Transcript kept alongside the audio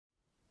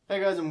Hey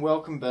guys, and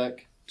welcome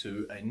back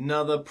to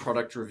another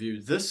product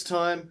review, this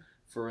time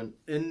for an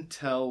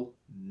Intel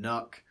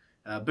NUC.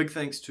 Big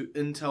thanks to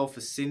Intel for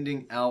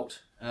sending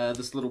out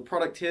this little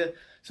product here.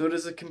 So it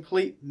is a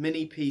complete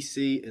mini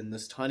PC in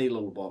this tiny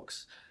little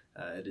box.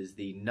 It is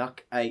the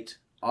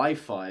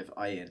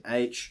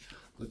NUC8i5INH.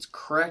 Let's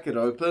crack it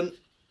open.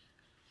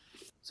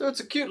 So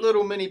it's a cute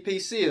little mini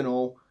PC and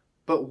all,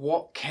 but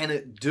what can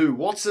it do?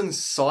 What's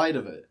inside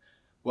of it?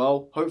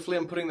 Well, hopefully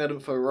I'm putting that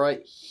info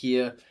right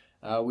here.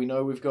 We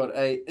know we've got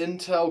a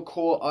Intel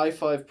Core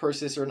i5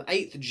 processor, an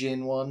 8th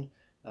gen one,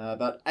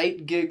 about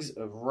 8 gigs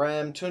of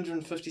RAM,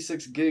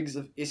 256 gigs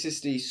of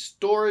SSD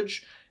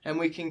storage, and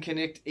we can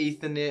connect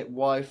Ethernet,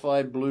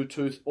 Wi-Fi,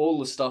 Bluetooth, all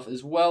the stuff,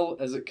 as well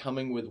as it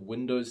coming with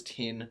Windows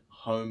 10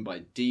 Home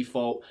by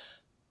default.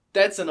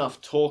 That's enough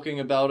talking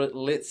about it.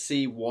 Let's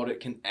see what it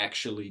can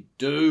actually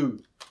do.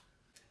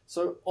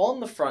 So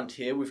on the front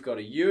here, we've got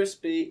a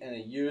USB and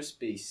a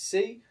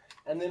USB-C.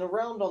 And then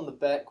around on the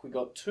back, we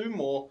got two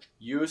more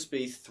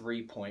USB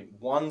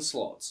 3.1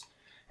 slots.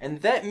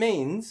 And that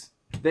means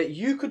that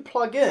you could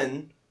plug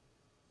in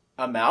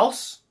a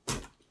mouse,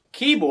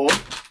 keyboard,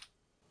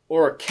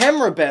 or a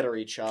camera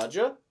battery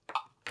charger,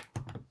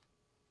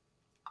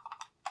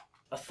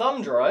 a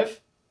thumb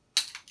drive,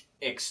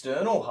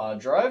 external hard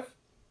drive,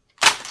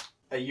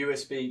 a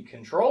USB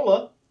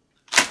controller,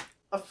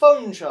 a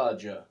phone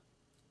charger,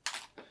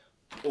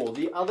 or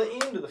the other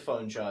end of the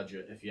phone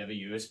charger if you have a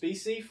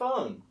USB-C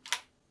phone,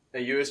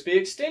 a USB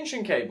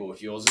extension cable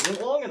if yours isn't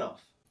long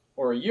enough,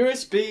 or a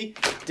USB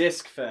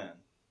desk fan,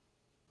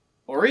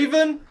 or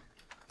even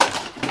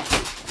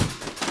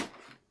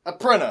a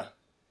printer.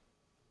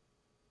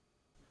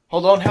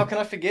 Hold on, how can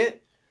I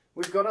forget?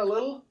 We've got a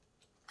little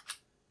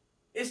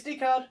SD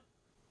card.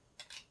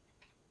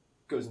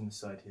 Goes in the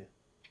side here.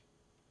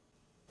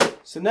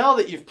 So now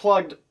that you've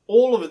plugged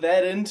all of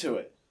that into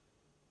it,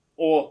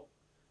 or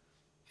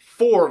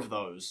 4 of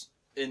those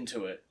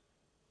into it,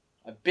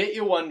 I bet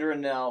you're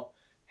wondering now,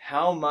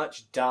 how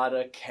much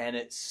data can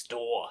it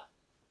store?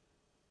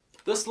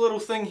 This little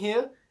thing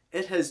here,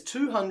 it has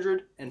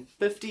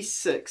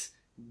 256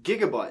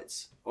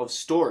 gigabytes of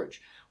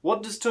storage.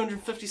 What does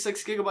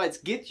 256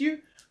 gigabytes get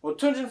you? Well,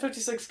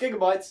 256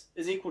 gigabytes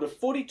is equal to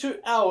 42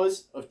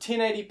 hours of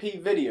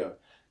 1080p video.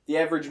 The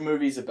average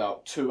movie is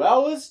about 2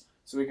 hours,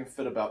 so we can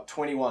fit about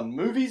 21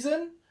 movies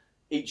in.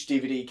 Each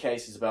DVD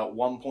case is about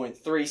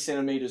 1.3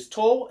 centimeters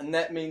tall, and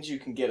that means you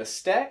can get a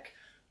stack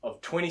of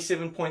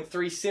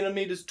 27.3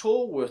 centimeters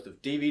tall worth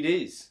of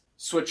DVDs.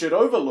 Switch it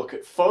over, look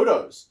at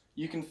photos.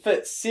 You can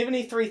fit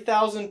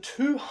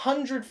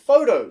 73,200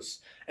 photos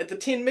at the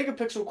 10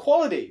 megapixel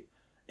quality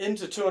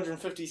into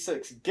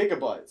 256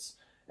 gigabytes.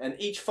 And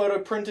each photo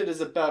printed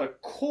is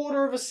about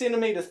 1/4 of a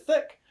centimeter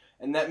thick,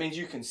 and that means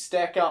you can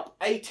stack up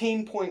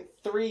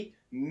 18.3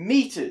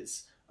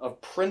 meters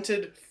of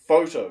printed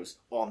photos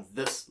on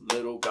this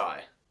little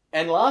guy.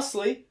 And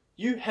lastly,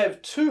 you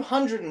have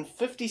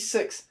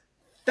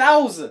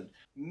 256,000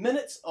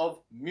 minutes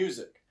of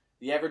music.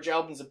 The average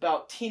album's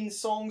about 10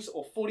 songs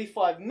or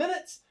 45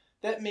 minutes.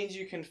 That means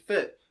you can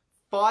fit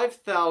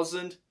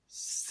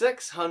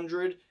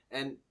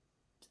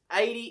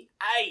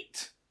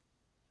 5,688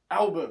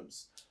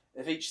 albums.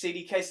 If each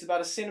CD case is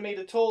about a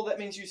centimeter tall, that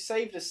means you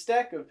saved a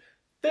stack of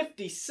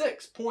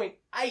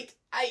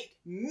 56.88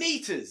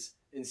 meters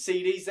in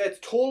CDs. That's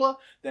taller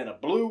than a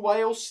blue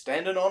whale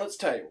standing on its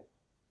tail.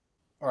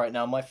 Alright,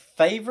 now my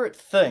favorite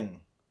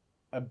thing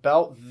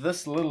about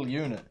this little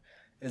unit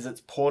is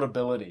its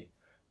portability.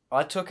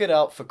 I took it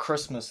out for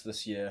Christmas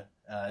this year,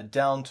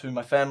 down to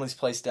my family's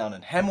place down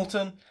in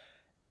Hamilton,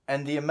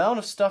 and the amount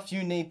of stuff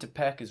you need to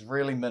pack is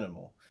really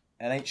minimal.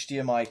 An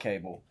HDMI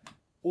cable.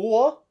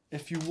 Or,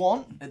 if you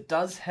want, it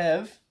does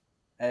have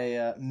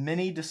a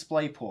mini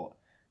display port,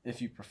 if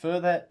you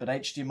prefer that, but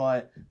HDMI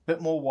a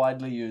bit more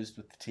widely used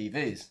with the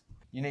TVs.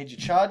 You need your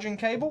charging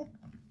cable,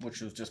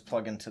 which will just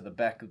plug into the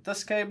back of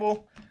this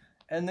cable,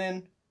 and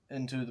then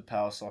into the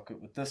power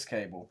socket with this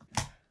cable.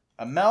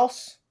 A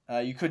mouse,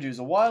 you could use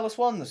a wireless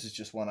one, this is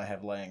just one I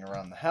have laying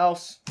around the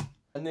house.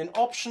 And then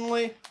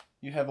optionally,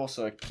 you have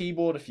also a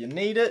keyboard if you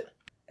need it,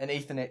 an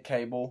Ethernet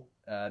cable,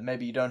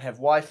 maybe you don't have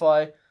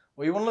Wi-Fi,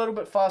 or you want a little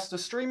bit faster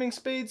streaming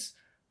speeds,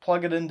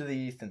 plug it into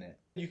the Ethernet.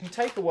 You can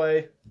take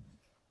away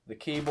the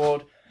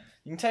keyboard,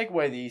 you can take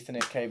away the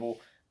Ethernet cable,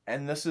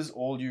 and this is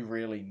all you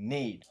really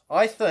need.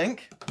 I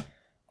think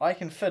I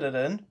can fit it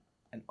in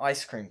an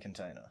ice cream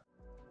container.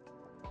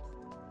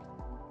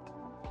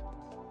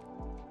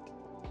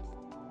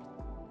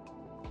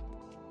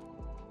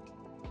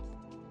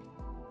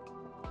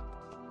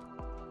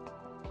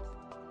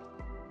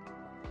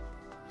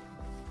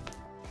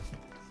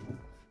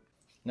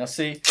 Now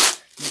see,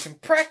 you can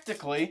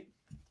practically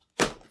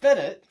fit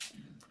it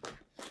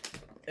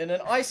in an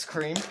ice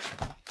cream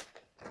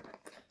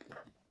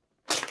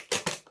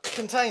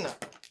container.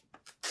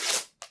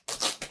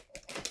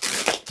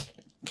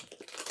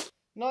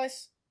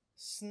 Nice,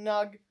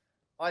 snug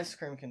ice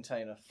cream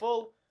container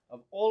full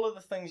of all of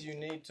the things you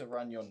need to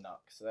run your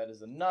NUC. So that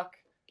is a NUC,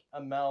 a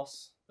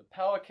mouse, the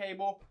power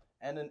cable,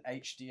 and an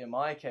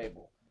HDMI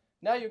cable.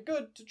 Now you're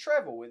good to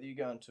travel, whether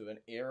you're going to an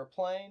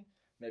airplane,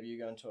 maybe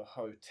you're going to a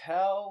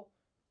hotel,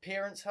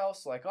 parents'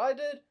 house like I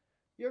did,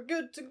 you're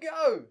good to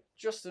go,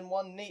 just in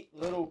one neat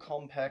little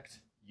compact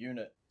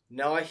unit.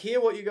 Now I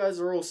hear what you guys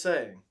are all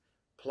saying.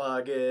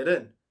 Plug it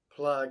in,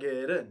 plug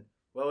it in.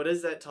 Well, it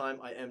is that time.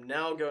 I am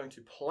now going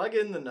to plug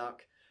in the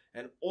NUC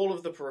and all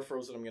of the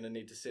peripherals that I'm going to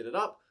need to set it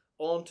up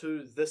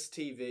onto this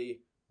TV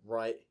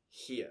right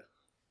here.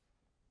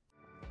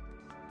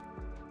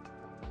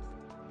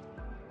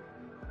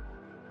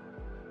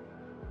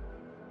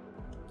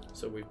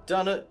 So we've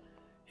done it.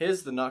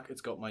 Here's the NUC.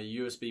 It's got my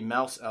USB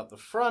mouse out the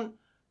front,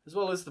 as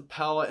well as the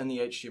power and the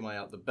HDMI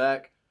out the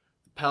back.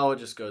 The power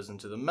just goes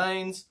into the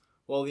mains,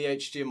 while the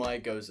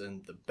HDMI goes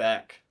in the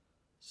back.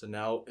 So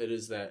now it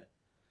is that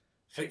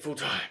fateful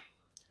time.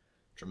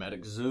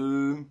 Dramatic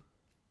zoom.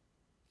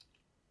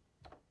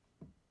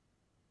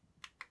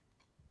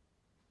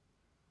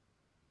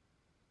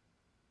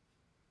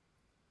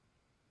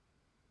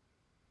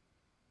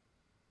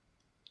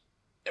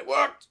 It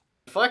worked!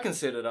 If I can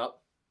set it up,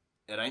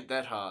 it ain't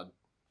that hard.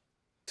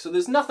 So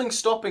there's nothing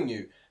stopping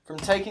you from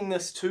taking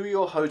this to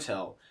your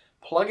hotel,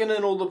 plugging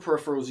in all the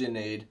peripherals you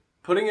need,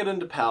 putting it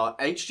into power,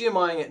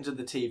 HDMIing it into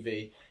the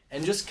TV,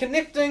 and just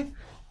connecting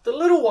the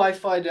little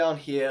Wi-Fi down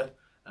here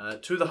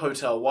to the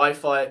hotel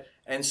Wi-Fi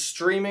and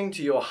streaming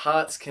to your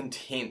heart's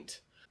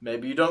content.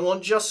 Maybe you don't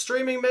want just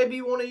streaming, maybe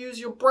you want to use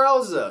your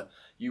browser.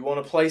 You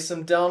want to play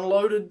some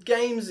downloaded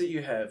games that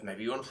you have.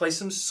 Maybe you want to play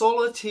some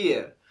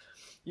solitaire.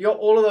 You got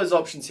all of those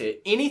options here.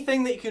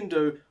 Anything that you can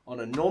do on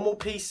a normal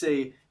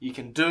PC, you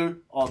can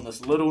do on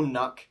this little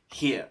NUC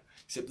here.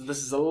 Except that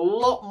this is a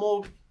lot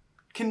more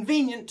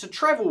convenient to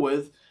travel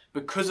with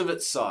because of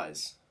its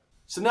size.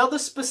 So now the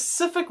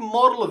specific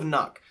model of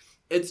NUC,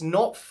 it's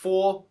not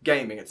for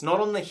gaming. It's not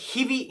on the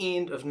heavy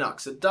end of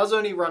NUCs. It does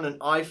only run an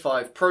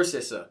i5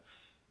 processor.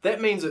 That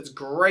means it's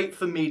great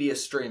for media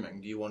streaming.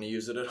 Do you want to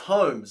use it at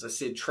home? As I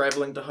said,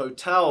 traveling to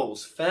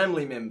hotels,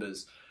 family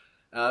members.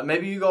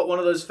 Maybe you got one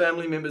of those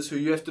family members who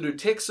you have to do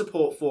tech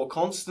support for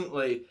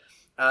constantly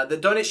that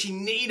don't actually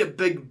need a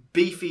big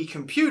beefy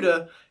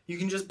computer. You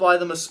can just buy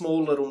them a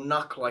small little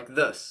NUC like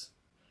this.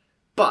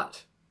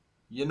 But,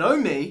 you know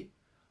me,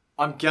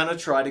 I'm gonna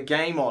try to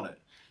game on it.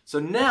 So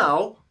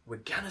now, we're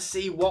gonna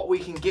see what we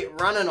can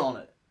get running on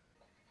it.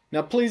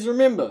 Now please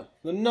remember,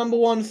 the number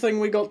one thing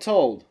we got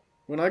told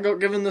when I got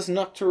given this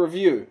NUC to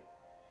review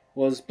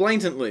was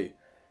blatantly,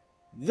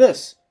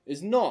 this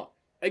is not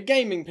a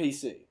gaming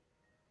PC.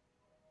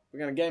 We're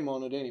going to game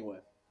on it anyway.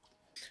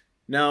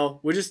 Now,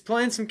 we're just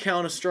playing some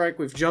Counter-Strike.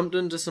 We've jumped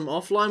into some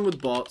offline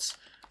with bots,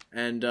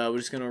 and we're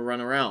just going to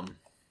run around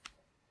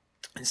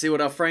and see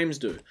what our frames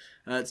do.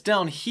 It's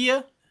down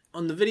here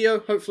on the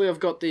video. Hopefully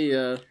I've got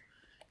the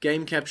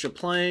game capture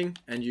playing,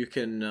 and you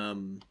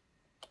can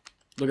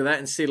look at that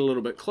and see it a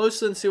little bit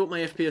closer and see what my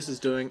FPS is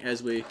doing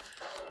as we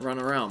run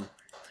around.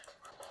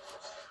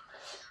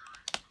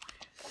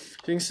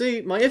 So you can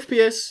see my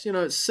FPS, you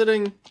know, it's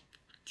sitting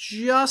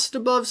just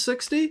above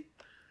 60.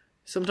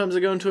 Sometimes I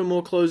go into a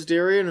more closed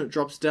area and it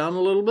drops down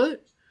a little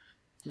bit.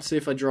 Let's see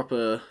if I drop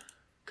a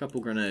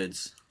couple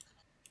grenades.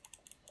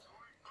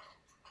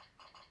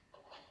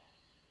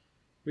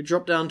 We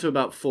drop down to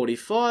about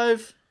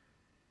 45.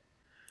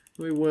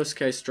 We worst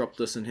case drop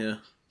this in here.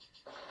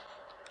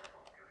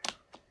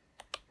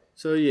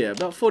 So yeah,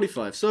 about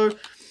 45. So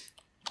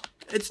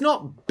it's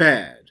not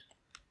bad,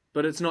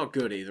 but it's not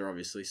good either,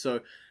 obviously.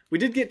 So we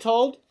did get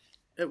told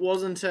it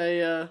wasn't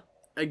a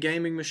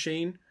gaming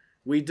machine.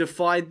 We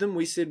defied them.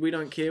 We said we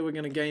don't care, we're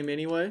going to game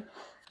anyway.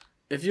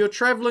 If you're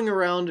traveling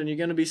around and you're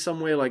going to be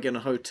somewhere like in a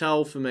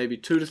hotel for maybe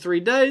 2 to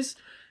 3 days,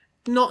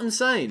 not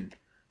insane.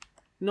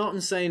 Not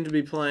insane to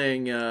be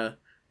playing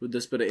with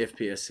this bit of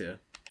FPS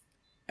here.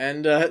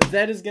 And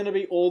that is going to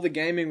be all the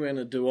gaming we're going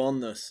to do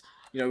on this.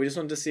 You know, we just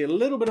wanted to see a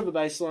little bit of a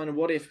baseline of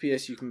what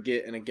FPS you can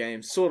get in a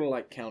game, sort of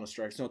like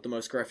Counter-Strike. It's not the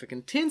most graphic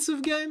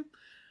intensive game,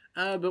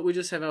 but we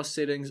just have our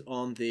settings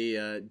on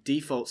the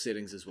default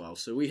settings as well.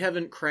 So we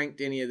haven't cranked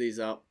any of these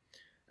up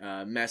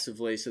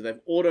massively, so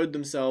they've autoed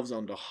themselves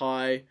onto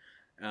high,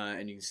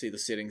 and you can see the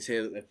settings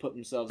here that they've put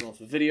themselves on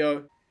for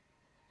video.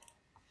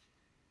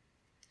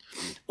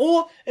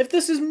 Or, if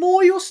this is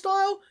more your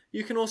style,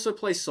 you can also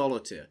play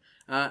solitaire.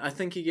 I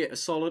think you get a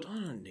solid... I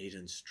don't need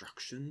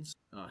instructions.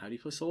 How do you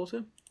play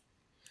solitaire?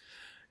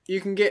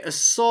 You can get a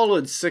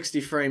solid 60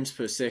 frames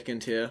per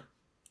second here.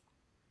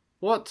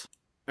 What?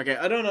 Okay,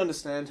 I don't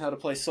understand how to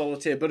play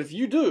solitaire, but if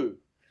you do,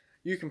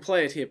 you can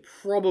play it here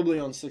probably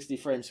on 60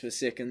 frames per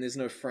second. There's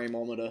no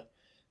frameometer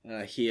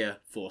here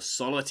for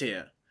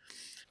solitaire.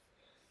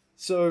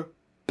 So,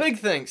 big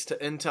thanks to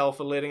Intel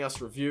for letting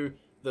us review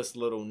this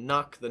little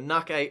NUC, the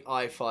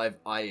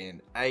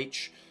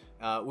NUC8i5INH.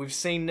 We've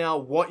seen now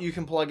what you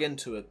can plug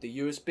into it, the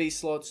USB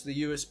slots,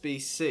 the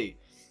USB-C.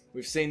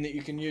 We've seen that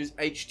you can use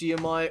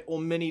HDMI or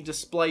mini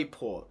display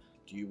port.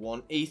 Do you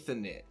want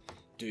Ethernet?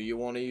 Do you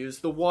want to use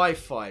the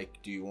Wi-Fi?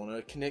 Do you want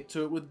to connect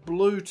to it with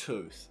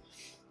Bluetooth?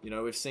 You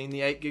know, we've seen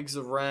the 8 gigs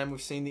of RAM,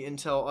 we've seen the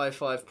Intel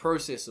i5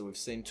 processor, we've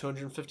seen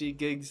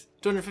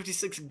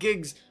 256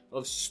 gigs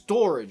of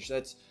storage.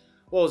 That's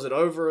what was it,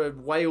 over a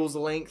whale's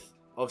length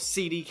of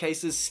CD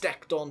cases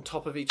stacked on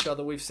top of each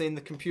other. We've seen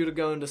the computer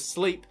going to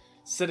sleep,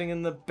 sitting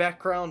in the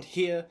background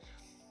here.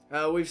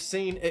 We've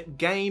seen it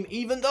game,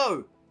 even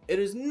though it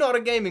is not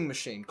a gaming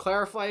machine.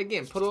 Clarify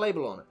again, put a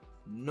label on it.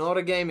 Not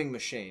a gaming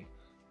machine.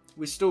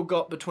 We still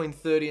got between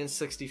 30 and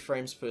 60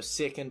 frames per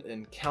second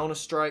in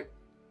Counter-Strike.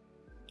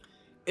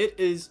 It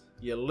is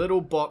your little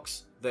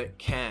box that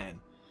can.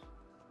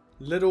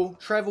 Little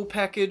travel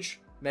package,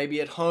 maybe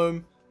at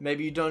home,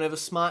 maybe you don't have a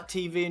smart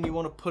TV and you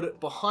want to put it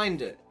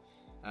behind it.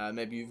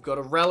 Maybe you've got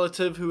a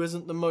relative who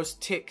isn't the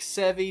most tech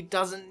savvy,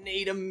 doesn't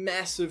need a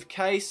massive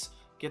case.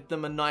 Get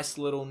them a nice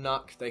little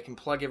NUC. They can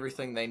plug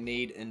everything they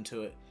need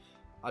into it.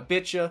 I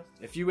betcha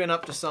if you went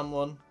up to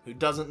someone who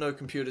doesn't know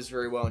computers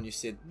very well and you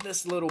said,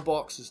 this little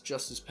box is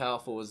just as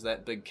powerful as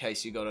that big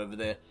case you got over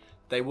there,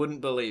 they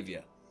wouldn't believe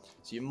you.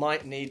 So you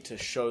might need to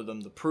show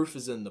them the proof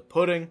is in the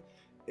pudding.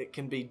 It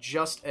can be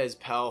just as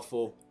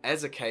powerful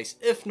as a case,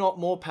 if not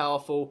more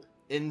powerful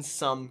in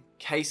some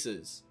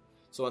cases.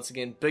 So once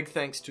again, big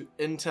thanks to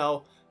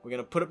Intel. We're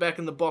going to put it back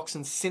in the box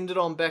and send it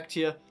on back to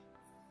you.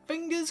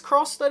 Fingers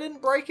crossed I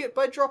didn't break it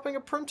by dropping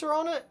a printer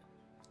on it.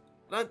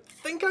 I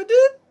think I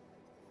did.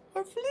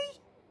 Hopefully.